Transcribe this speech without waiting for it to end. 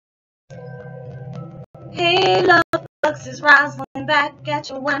Hey, love bugs, it's Roslynn back at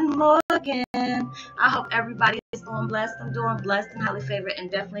you one more again. I hope everybody is doing blessed. I'm doing blessed and highly favored, and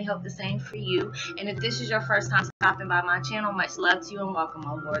definitely hope the same for you. And if this is your first time stopping by my channel, much love to you and welcome.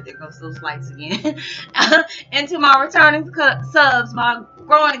 Oh Lord, there goes those lights again. And to my returning subs, my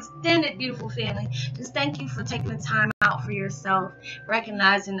growing extended beautiful family, just thank you for taking the time out for yourself,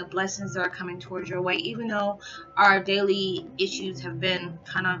 recognizing the blessings that are coming towards your way, even though our daily issues have been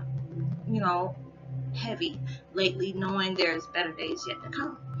kind of, heavy lately, knowing there's better days yet to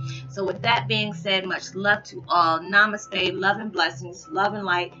come. So with that being said, much love to all. Namaste, love and blessings, love and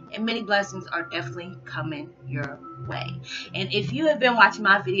light, and many blessings are definitely coming your way. And if you have been watching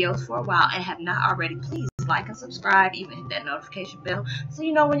my videos for a while and have not already, please like and subscribe, even hit that notification bell so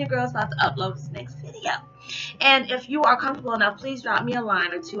you know when your girl's about to upload this next video. And if you are comfortable enough, please drop me a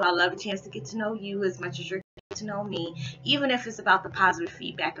line or two. I love a chance to get to know you as much as you're to know me, even if it's about the positive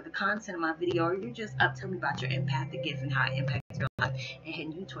feedback of the content of my video, or you're just up telling me about your empathic gift and how it impacts your life and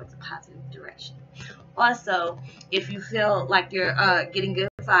heading you towards a positive direction. Also, if you feel like you're getting good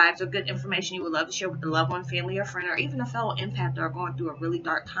vibes or good information you would love to share with a loved one, family, or friend, or even a fellow empath that are going through a really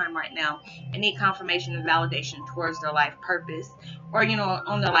dark time right now and need confirmation and validation towards their life purpose, or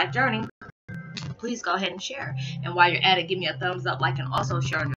on their life journey, please go ahead and share. And while you're at it, give me a thumbs up, like, and also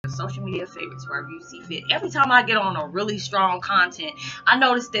share on your social media favorites wherever you see fit. Every time I get on a really strong content, I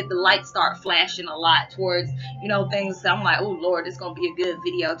notice that the lights start flashing a lot towards, things that I'm like, oh Lord, it's gonna be a good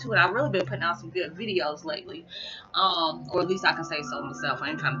video too. And I've really been putting out some good videos lately. Or at least I can say so myself.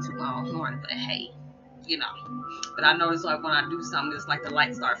 I ain't trying to toot my own horn, but hey. But I notice like when I do something, it's like the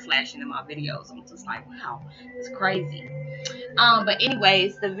lights start flashing in my videos. I'm just like, wow, it's crazy. But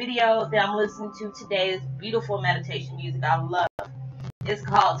anyways, the video that I'm listening to today is beautiful meditation music I love. It's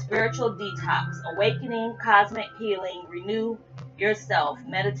called Spiritual Detox, Awakening, Cosmic Healing, Renew Yourself,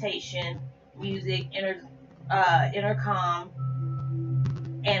 Meditation, Music, Inner Calm,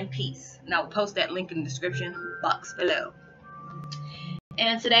 and Peace. And I'll post that link in the description box below.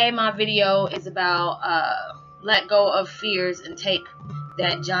 And today my video is about let go of fears and take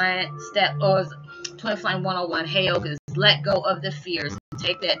that giant step, or Twin Flame 101, Heyoka is let go of the fears and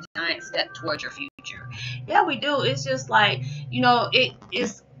take that giant step towards your future. Yeah, we do. It's just like, it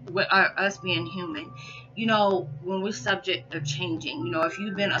is with us being human. When we're subject to changing, if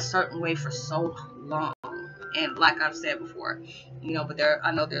you've been a certain way for so long, and like I've said before, but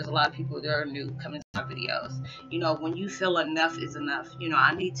I know there's a lot of people that are new coming to my videos. When you feel enough is enough.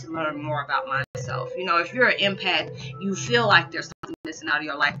 I need to learn more about myself. If you're an empath, you feel like there's something missing out of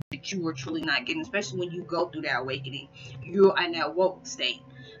your life that you were truly not getting, especially when you go through that awakening. You're in that woke state.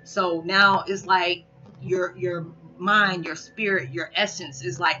 So now it's like your mind, your spirit, your essence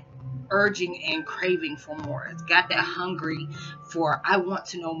is like urging and craving for more. It's got that hungry for, I want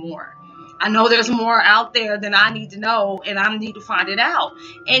to know more. I know there's more out there than I need to know, and I need to find it out.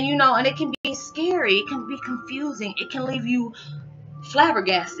 And and it can be scary, it can be confusing, it can leave you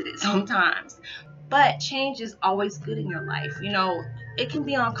flabbergasted sometimes. But change is always good in your life. It can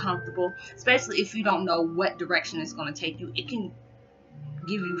be uncomfortable, especially if you don't know what direction it's going to take you. It can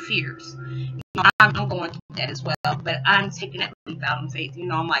give you fears. I'm going through that as well, but I'm taking that leap out in faith.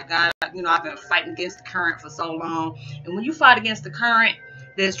 I'm like, God, I've been fighting against the current for so long. And when you fight against the current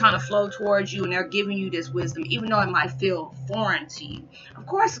that's trying to flow towards you, and they're giving you this wisdom, even though it might feel foreign to you, of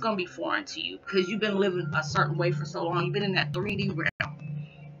course it's going to be foreign to you because you've been living a certain way for so long. You've been in that 3D realm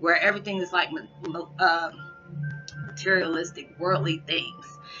where everything is like materialistic, worldly things,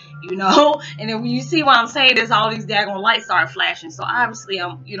 and then when you see what I'm saying, there's all these daggone lights start flashing. So obviously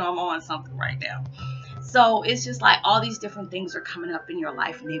I'm on something right now. So it's just like all these different things are coming up in your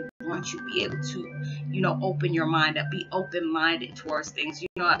life, and they want you to be able to, open your mind up, be open-minded towards things.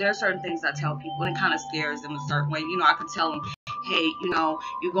 There are certain things I tell people, and it kind of scares them a certain way. I can tell them, hey,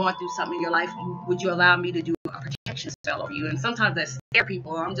 you're going through something in your life. Would you allow me to do a protection spell over you? And sometimes that scare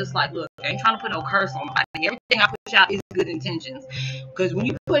people. I'm just like, look, I ain't trying to put no curse on nobody. Everything I push out is good intentions. Because when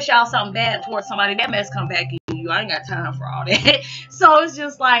you push out something bad towards somebody, that mess come back in you. I ain't got time for all that. So it's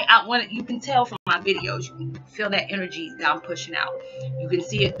just like, you can tell from my videos, you can feel that energy that I'm pushing out. You can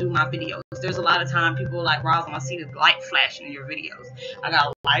see it through my videos. There's a lot of time people are like, Roslynn, I see the light flashing in your videos. I got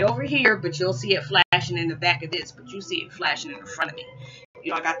a light over here, but you'll see it flashing in the back of this, but you see it flashing in the front of me.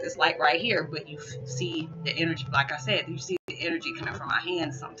 I got this light right here, but you see the energy, like I said, you see the energy coming from my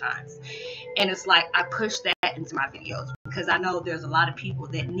hands sometimes. And it's like I push that into my videos because I know there's a lot of people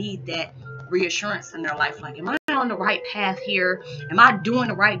that need that reassurance in their life. Like, am I on the right path here? Am I doing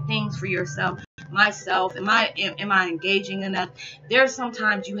the right things for myself? Am I engaging enough? There's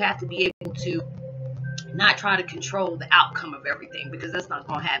sometimes you have to be able to not try to control the outcome of everything, because that's not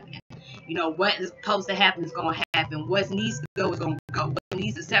going to happen. You know, what is supposed to happen is going to happen. What needs to go is going to go. What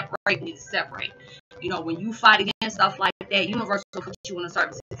needs to separate needs to separate. You know, when you fight against stuff like that, universe will put you in a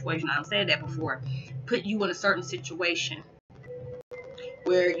certain situation. I've said that before. Put you in a certain situation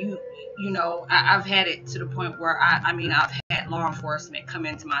where you know, I've had it to the point where I mean, I've had law enforcement come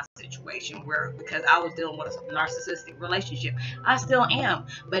into my situation where, because I was dealing with a narcissistic relationship. I still am.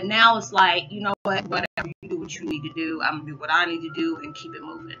 But now it's like, you know what, whatever, you do what you need to do. I'm going to do what I need to do and keep it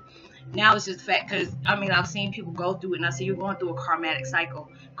moving. Now it's just the fact, because, I mean, I've seen people go through it, and I say, you're going through a karmic cycle.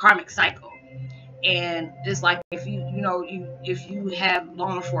 And it's like, if if you have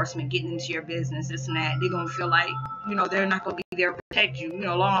law enforcement getting into your business, this and that, they're going to feel like, you know, they're not going to be there to protect you. You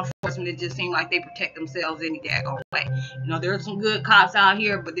know, law enforcement, it just seems like they protect themselves any daggone way. You know, there's some good cops out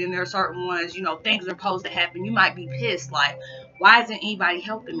here, but then there are certain ones, you know, things are supposed to happen. You might be pissed, like, why isn't anybody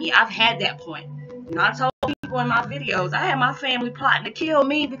helping me? I've had that point. You know, I told people in my videos, I had my family plotting to kill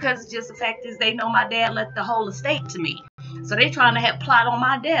me, because just the fact is they know my dad left the whole estate to me. So they trying to plot on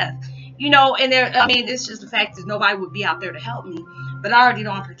my death. You know, and I mean, it's just the fact that nobody would be out there to help me. But I already know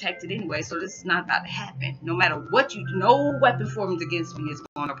I'm protected anyway, so this is not about to happen. No matter what you do, no weapon formed against me is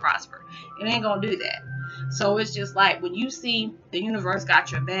going to prosper. It ain't going to do that. So it's just like, when you see the universe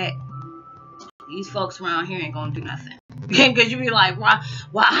got your back, these folks around here ain't going to do nothing. Because you be like, well,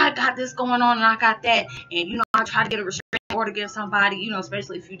 I got this going on and I got that. And, you know, I try to get a restraining order against somebody, you know,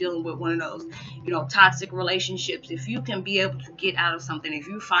 especially if you're dealing with one of those, you know, toxic relationships. If you can be able to get out of something, if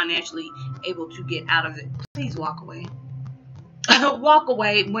you're financially able to get out of it, please walk away. Walk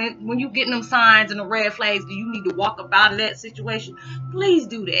away. When you getting them signs and the red flags, do you need to walk up out of that situation? Please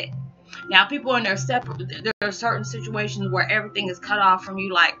do that. Now, people in their separate, there are certain situations where everything is cut off from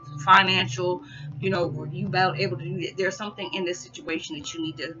you, like financial, you know, where you able to do that. There's something in this situation that you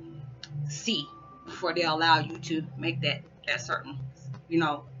need to see before they allow you to make that certain, you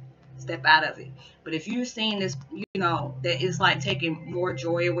know, step out of it. But if you're seeing this, you know, that it's like taking more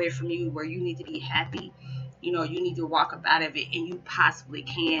joy away from you, where you need to be happy, you know, you need to walk up out of it, and you possibly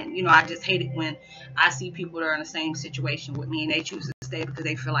can. You know, I just hate it when I see people that are in the same situation with me and they choose to stay because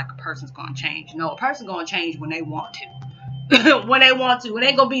they feel like a person's going to change. No, a person's going to change when they want to. When they want to. It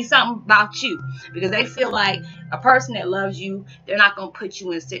ain't going to be something about you, because they feel like a person that loves you, they're not going to put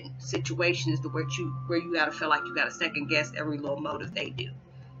you in situations where you got to feel like you got to second guess every little motive they do.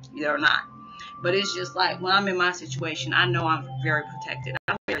 They're not. But it's just like, when I'm in my situation, I know I'm very protected.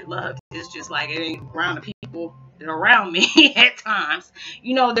 I'm very loved. It's just like, it ain't around the people that are around me at times.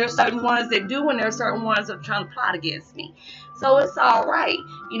 You know, there's certain ones that do, and there's certain ones that are trying to plot against me. So it's all right.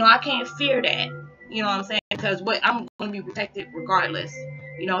 You know, I can't fear that. You know what I'm saying? Because I'm going to be protected regardless.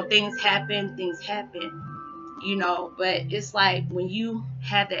 You know, things happen. You know, but it's like, when you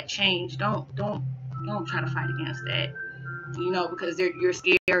have that change, don't try to fight against that. You know, because you're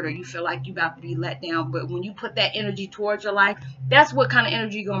scared, or you feel like you about to be let down. But when you put that energy towards your life, that's what kind of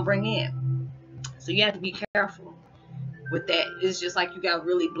energy you're going to bring in. So you have to be careful with that. It's just like, you got to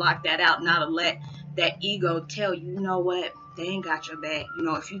really block that out, not to let that ego tell you, you know what, they ain't got your back. You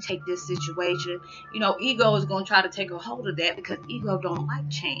know, if you take this situation, you know, ego is going to try to take a hold of that, because ego don't like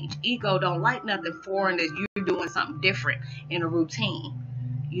change. Ego don't like nothing foreign, that you're doing something different in a routine.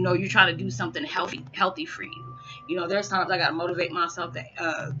 You know, you're trying to do something healthy for you. You know, there's times I got to motivate myself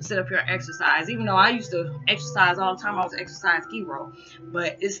to sit up here and exercise. Even though I used to exercise all the time, I was an exercise hero.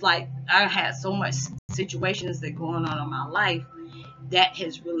 But it's like, I had so much situations that going on in my life that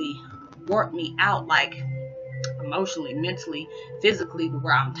has really worked me out, like emotionally, mentally, physically, to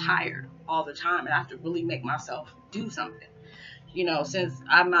where I'm tired all the time, and I have to really make myself do something. You know, since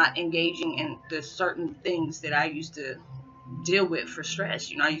I'm not engaging in the certain things that I used to deal with for stress.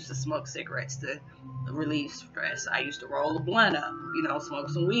 You know, I used to smoke cigarettes to relieve stress. I used to roll a blunt up, you know, smoke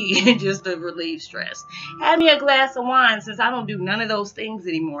some weed just to relieve stress. Have me a glass of wine. Since I don't do none of those things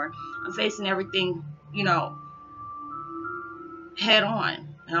anymore, I'm facing everything, you know, head on.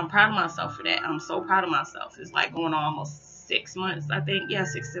 And I'm proud of myself for that. I'm so proud of myself. It's like going on almost 6 months, I think. Yeah,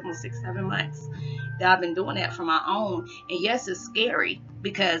 7 months that I've been doing that for my own. And yes, it's scary,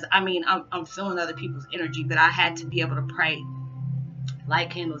 because I mean, I'm feeling other people's energy, but I had to be able to pray, light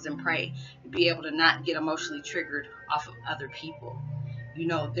candles and pray, to be able to not get emotionally triggered off of other people. You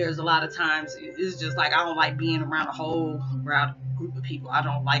know, there's a lot of times it's just like, I don't like being around a whole group of people. I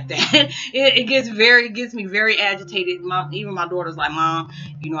don't like that. it gets me very agitated. Even my daughter's like, Mom,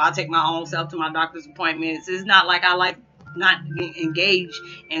 you know, I take my own self to my doctor's appointments. It's not like I like not engaged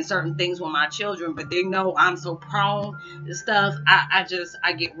in certain things with my children, but they know I'm so prone to stuff.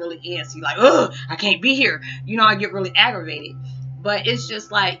 I get really antsy, like, ugh, I can't be here. You know, I get really aggravated. But it's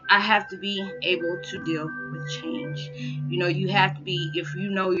just like, I have to be able to deal with change. You know, you have to be, if you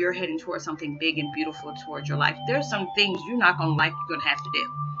know you're heading towards something big and beautiful towards your life, there's some things you're not going to like, you're going to have to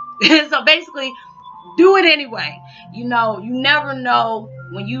do. So basically, do it anyway. You know, you never know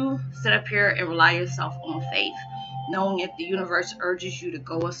when you sit up here and rely yourself on faith, knowing if the universe urges you to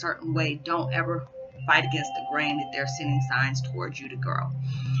go a certain way, don't ever fight against the grain that they're sending signs towards you to grow.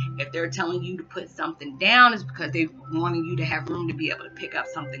 If they're telling you to put something down, it's because they're wanting you to have room to be able to pick up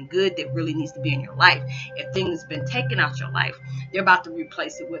something good that really needs to be in your life. If things have been taken out your life, they're about to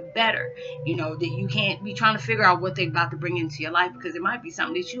replace it with better. You know, that you can't be trying to figure out what they're about to bring into your life, because it might be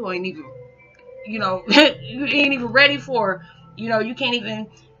something that you ain't even, you know, you ain't even ready for. You know, you can't even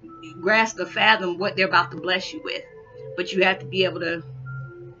grasp or fathom what they're about to bless you with. But you have to be able to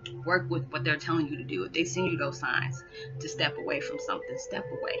work with what they're telling you to do. If they send you those signs to step away from something, step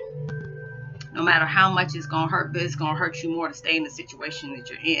away. No matter how much it's gonna hurt, but it's gonna hurt you more to stay in the situation that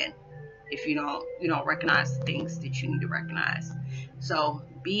you're in if you don't recognize the things that you need to recognize. So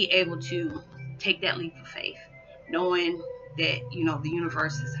be able to take that leap of faith, knowing that, you know, the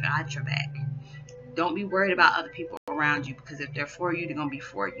universe has got your back. Don't be worried about other people around you, because if they're for you, they're gonna be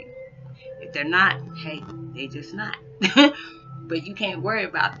for you. If they're not, hey, they just not. But you can't worry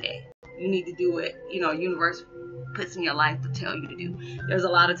about that. You need to do it, you know, universe puts in your life to tell you to do. There's a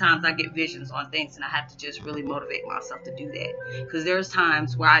lot of times I get visions on things, and I have to just really motivate myself to do that. Because there's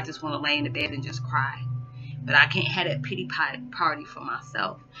times where I just want to lay in the bed and just cry. But I can't have that pity party for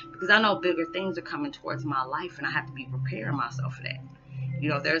myself, because I know bigger things are coming towards my life, and I have to be preparing myself for that. You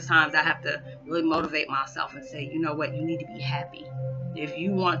know, there's times I have to really motivate myself and say, you know what, you need to be happy. If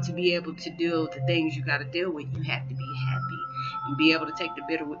you want to be able to deal with the things you got to deal with, you have to be happy and be able to take the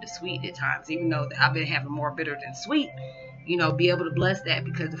bitter with the sweet at times. Even though I've been having more bitter than sweet, you know, be able to bless that,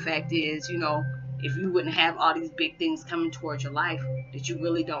 because the fact is, you know, if you wouldn't have all these big things coming towards your life that you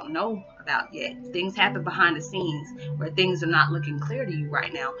really don't know about yet, things happen behind the scenes where things are not looking clear to you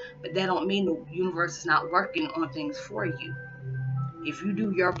right now, but that don't mean the universe is not working on things for you. If you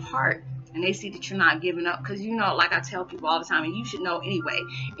do your part and they see that you're not giving up, because, you know, like I tell people all the time, and you should know anyway,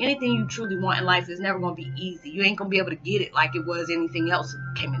 anything you truly want in life is never going to be easy. You ain't going to be able to get it like it was anything else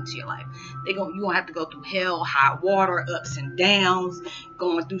that came into your life. You're going to have to go through hell, high water, ups and downs,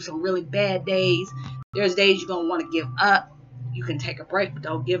 going through some really bad days. There's days you're going to want to give up. You can take a break, but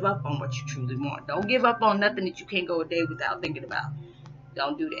don't give up on what you truly want. Don't give up on nothing that you can't go a day without thinking about.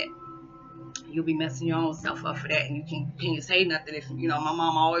 Don't do that. You'll be messing your own self up for that, and you can't say nothing. If, you know, my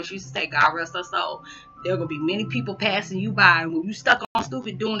mom always used to say, God rest her soul, there are going to be many people passing you by, and when you stuck on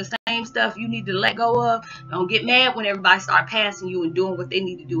stupid doing the same stuff you need to let go of, don't get mad when everybody start passing you and doing what they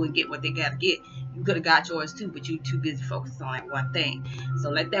need to do and get what they got to get. You could have got yours too, but you too busy focused on that one thing. So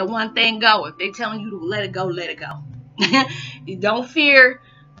let that one thing go. If they're telling you to let it go, let it go. Don't fear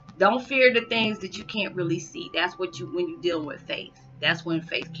the things that you can't really see. That's what when you deal with faith. That's when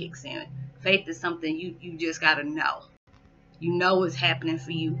faith kicks in. Faith is something you just got to know. You know what's happening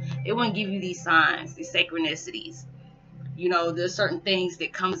for you. It wouldn't give you these signs, these synchronicities. You know, there's certain things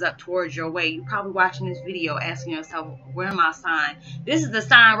that comes up towards your way. You're probably watching this video asking yourself, where am I sign? This is the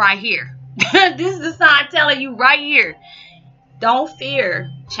sign right here. This is the sign telling you right here. Don't fear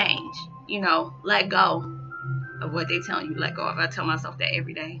change. You know, let go of what they're telling you. Let go of. I tell myself that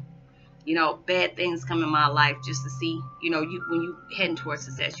every day. You know, bad things come in my life just to see, you know, when you heading towards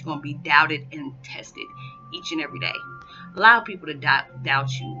success, you're going to be doubted and tested each and every day. Allow people to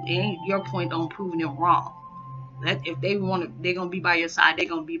doubt you. It ain't your point on proving them wrong. If they want to, they're going to be by your side, they're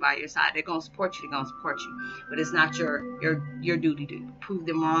going to be by your side. They're going to support you, they're going to support you. But it's not your duty to prove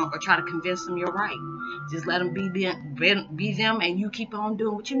them wrong or try to convince them you're right. Just let them be them, and you keep on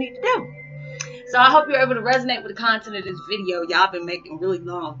doing what you need to do. So I hope you're able to resonate with the content of this video. Y'all been making really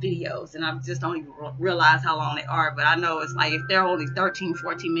long videos, and I just don't even realize how long they are. But I know it's like, if they're only 13,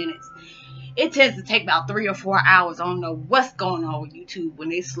 14 minutes, it tends to take about 3 or 4 hours. I don't know what's going on with YouTube. When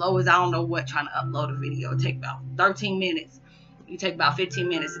they slow as I don't know what trying to upload a video. It take about 13 minutes. You take about 15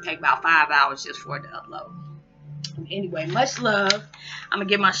 minutes. It take about 5 hours just for it to upload. Anyway, much love. I'm going to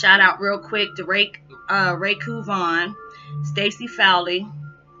give my shout out real quick to Ray Vaughn, Stacy Folly,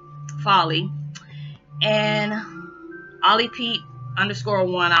 and Ollie Pete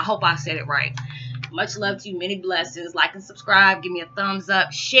 _1. I hope I said it right. Much love to you. Many blessings. Like and subscribe. Give me a thumbs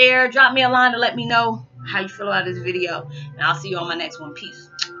up. Share. Drop me a line to let me know how you feel about this video. And I'll see you on my next one. Peace.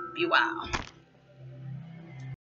 Be wild.